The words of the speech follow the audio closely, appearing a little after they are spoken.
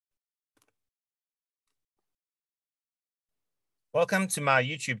Welcome to my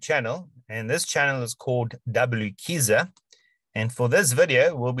YouTube channel, and this channel is called W Kiza. And for this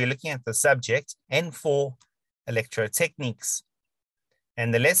video, we'll be looking at the subject N4 Electrotechnics.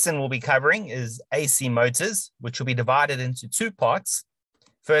 And the lesson we'll be covering is AC motors, which will be divided into two parts.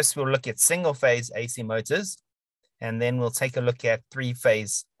 First, we'll look at single-phase AC motors, and then we'll take a look at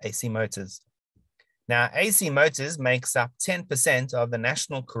three-phase AC motors. Now, AC motors makes up 10% of the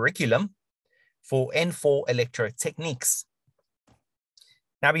national curriculum for N4 Electrotechnics.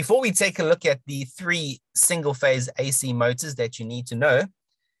 Now, before we take a look at the three single-phase AC motors that you need to know,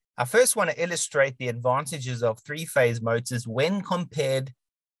 I first want to illustrate the advantages of three-phase motors when compared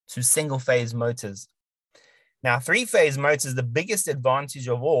to single-phase motors. Now, three-phase motors, the biggest advantage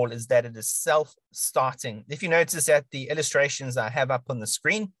of all is that it is self-starting. If you notice at the illustrations I have up on the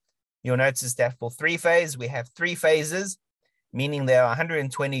screen, you'll notice that for three-phase, we have three phases, meaning they are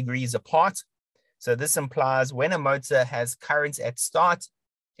 120 degrees apart. So this implies when a motor has current at start,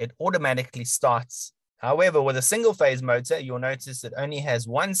 it automatically starts. However, with a single-phase motor, you'll notice it only has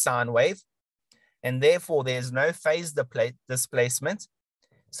one sine wave, and therefore there's no phase displacement.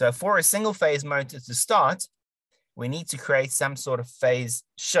 So for a single-phase motor to start, we need to create some sort of phase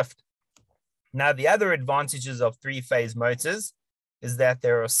shift. Now, the other advantages of three-phase motors is that they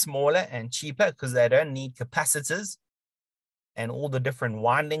are smaller and cheaper because they don't need capacitors and all the different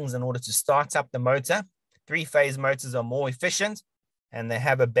windings in order to start up the motor. Three-phase motors are more efficient and they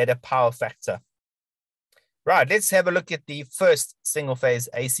have a better power factor. Right, let's have a look at the first single-phase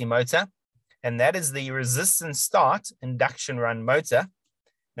AC motor, and that is the resistance start induction run motor.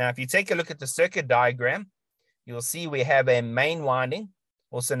 Now, if you take a look at the circuit diagram, you'll see we have a main winding,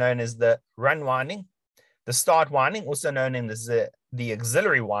 also known as the run winding, the start winding, also known as the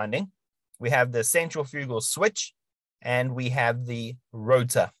auxiliary winding. We have the centrifugal switch, and we have the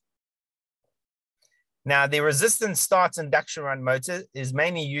rotor. Now, the resistance start induction run motor is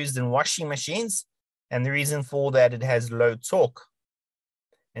mainly used in washing machines, and the reason for that, it has low torque.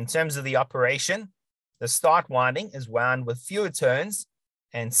 In terms of the operation, the start winding is wound with fewer turns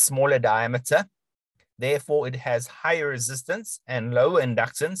and smaller diameter. Therefore, it has higher resistance and lower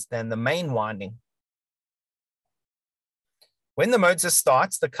inductance than the main winding. When the motor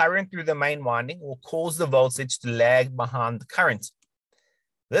starts, the current through the main winding will cause the voltage to lag behind the current.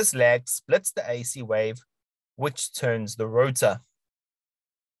 This lag splits the AC wave, which turns the rotor.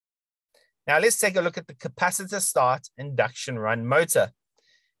 Now, let's take a look at the capacitor start induction run motor.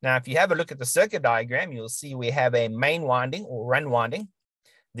 Now, if you have a look at the circuit diagram, you'll see we have a main winding or run winding,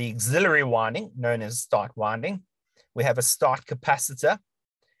 the auxiliary winding known as start winding. We have a start capacitor,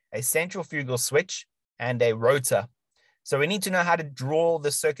 a centrifugal switch, and a rotor. So we need to know how to draw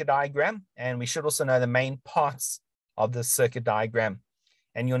the circuit diagram, and we should also know the main parts of the circuit diagram.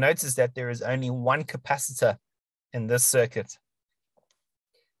 And you'll notice that there is only one capacitor in this circuit.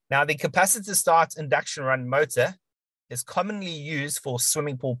 Now, the capacitor start induction run motor is commonly used for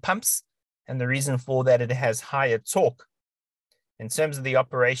swimming pool pumps, and the reason for that, it has higher torque. In terms of the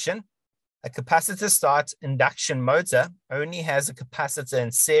operation, a capacitor start induction motor only has a capacitor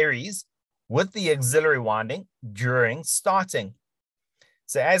in series with the auxiliary winding during starting.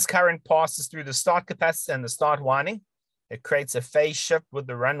 So as current passes through the start capacitor and the start winding, it creates a phase shift with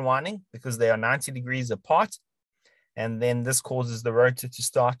the run winding because they are 90 degrees apart. And then this causes the rotor to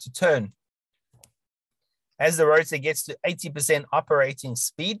start to turn. As the rotor gets to 80% operating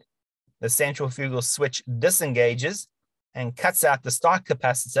speed, the centrifugal switch disengages and cuts out the start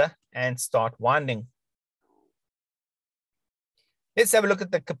capacitor and start winding. Let's have a look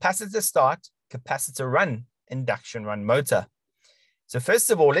at the capacitor start, capacitor run induction run motor. So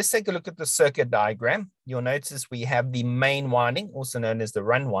first of all, let's take a look at the circuit diagram. You'll notice we have the main winding, also known as the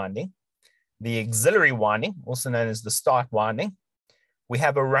run winding, the auxiliary winding, also known as the start winding. We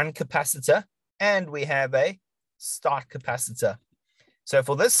have a run capacitor and we have a start capacitor. So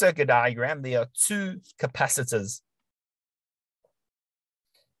for this circuit diagram, there are two capacitors.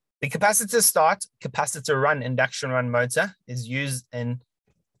 The capacitor start, capacitor run induction run motor is used in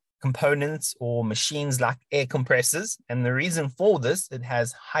components or machines like air compressors. And the reason for this, it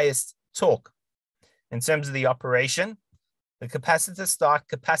has highest torque. In terms of the operation, the capacitor start,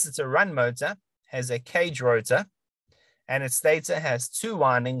 capacitor run motor has a cage rotor, and its stator has two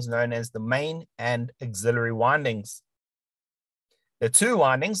windings known as the main and auxiliary windings. The two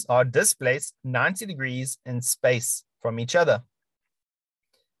windings are displaced 90 degrees in space from each other.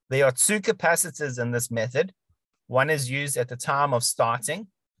 There are two capacitors in this method. One is used at the time of starting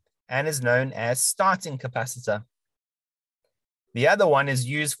and is known as starting capacitor. The other one is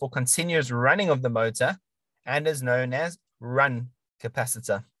used for continuous running of the motor and is known as run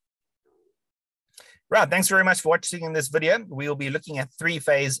capacitor. Right, thanks very much for watching this video. We will be looking at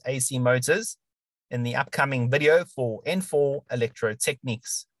three-phase AC motors in the upcoming video for N4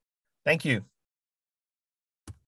 Electrotechnics. Thank you.